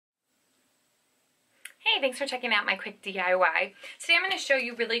thanks for checking out my quick DIY. Today I'm going to show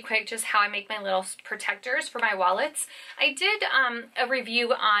you really quick just how I make my little protectors for my wallets. I did a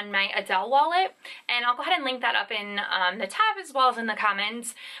review on my Adele wallet, and I'll go ahead and link that up in the tab as well as in the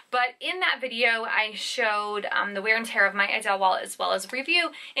comments. But in that video I showed the wear and tear of my Adele wallet as well as a review,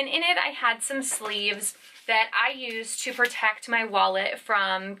 and in it I had some sleeves that I use to protect my wallet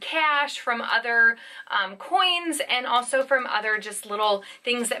from cash, from other coins, and also from other just little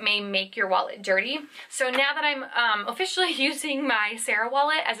things that may make your wallet dirty. So now that I'm officially using my Sarah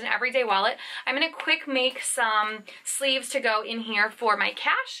wallet as an everyday wallet, I'm going to quick make some sleeves to go in here for my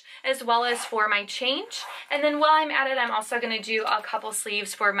cash as well as for my change. And then while I'm at it, I'm also going to do a couple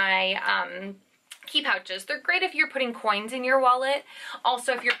sleeves for my key pouches. They're great if you're putting coins in your wallet.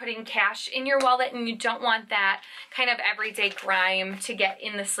 Also, if you're putting cash in your wallet and you don't want that kind of everyday grime to get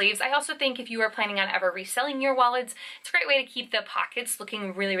in the sleeves. I also think if you are planning on ever reselling your wallets, it's a great way to keep the pockets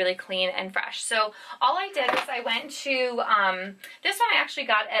looking really, really clean and fresh. So all I did was I went to, this one I actually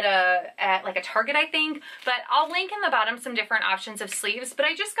got at like a Target, I think, but I'll link in the bottom some different options of sleeves, but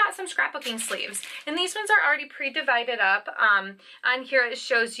I just got some scrapbooking sleeves, and these ones are already pre-divided up. On here it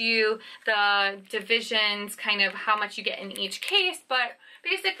shows you the divisions, kind of how much you get in each case, but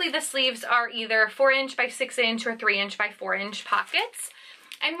basically the sleeves are either 4" by 6" or 3" by 4" pockets.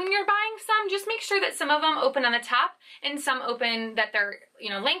 And when you're buying some, just make sure that some of them open on the top and some open that they're, you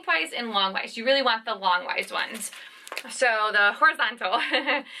know, lengthwise and longwise. You really want the longwise ones. So the horizontal.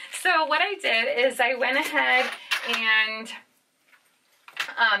 So what I did is I went ahead and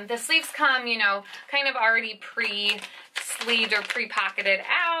the sleeves come, you know, kind of already pre-sleeved or pre-pocketed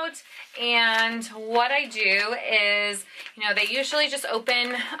out. And what I do is, you know, they usually just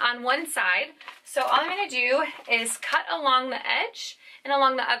open on one side. So all I'm going to do is cut along the edge and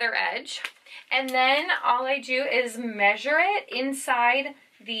along the other edge. And then all I do is measure it inside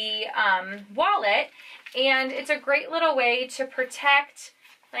the wallet. And it's a great little way to protect,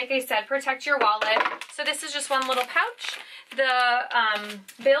 like I said, protect your wallet. So this is just one little pouch. The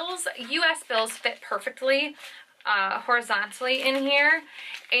bills, US bills, fit perfectly horizontally in here,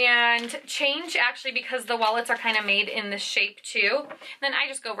 and change actually, because the wallets are kind of made in this shape too. And then I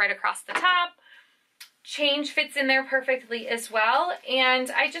just go right across the top. Change fits in there perfectly as well, and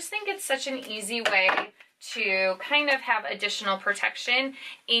I just think it's such an easy way to kind of have additional protection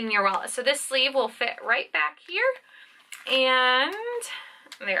in your wallet. So this sleeve will fit right back here, and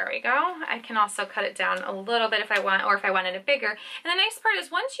there we go. I can also cut it down a little bit if I want, or if I wanted it bigger. And the nice part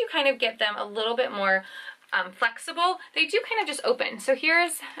is once you kind of get them a little bit more flexible, they do kind of just open. So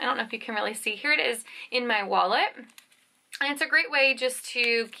here's, I don't know if you can really see, here it is in my wallet. And it's a great way just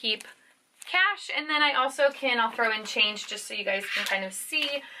to keep cash. And then I also I'll throw in change just so you guys can kind of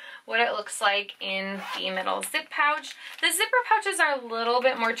see what it looks like in the middle zip pouch. The zipper pouches are a little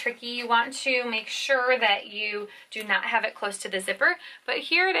bit more tricky. You want to make sure that you do not have it close to the zipper, but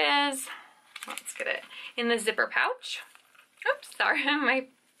here it is. Let's get it in the zipper pouch. Oops, sorry, my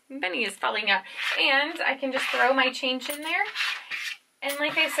Benny is falling out. And I can just throw my change in there. And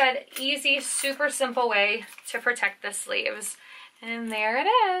like I said, easy, super simple way to protect the sleeves. And there it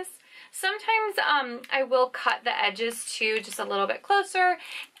is. Sometimes I will cut the edges too, just a little bit closer.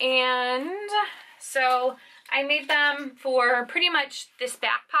 And so I made them for pretty much this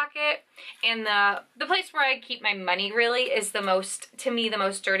back pocket, and the place where I keep my money really is the most, to me, the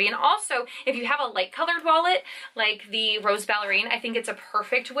most dirty. And also, if you have a light colored wallet like the Rose Ballerine, I think it's a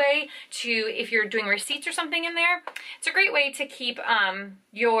perfect way to, if you're doing receipts or something in there, it's a great way to keep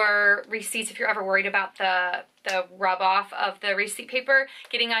your receipts if you're ever worried about the rub off of the receipt paper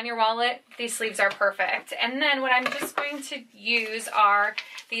getting on your wallet. These sleeves are perfect. And then what I'm just going to use are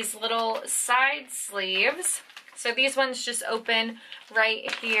these little side sleeves. So these ones just open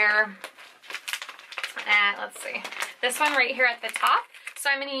right here at, let's see, this one right here at the top. So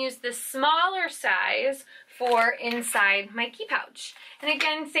I'm going to use the smaller size for inside my key pouch. And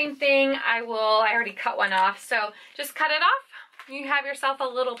again, same thing, I already cut one off, so just cut it off. You have yourself a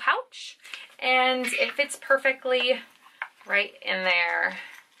little pouch, and it fits perfectly right in there.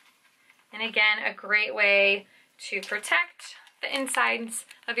 And again, a great way to protect the insides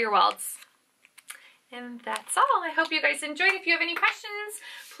of your wallets. And that's all. I hope you guys enjoyed. If you have any questions,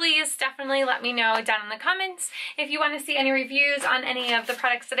 please definitely let me know down in the comments. If you want to see any reviews on any of the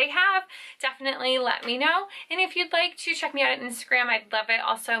products that I have, definitely let me know. And if you'd like to check me out on Instagram, I'd love it.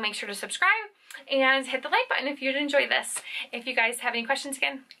 Also, make sure to subscribe and hit the like button if you'd enjoy this. If you guys have any questions,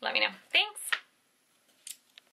 again, let me know. Thanks.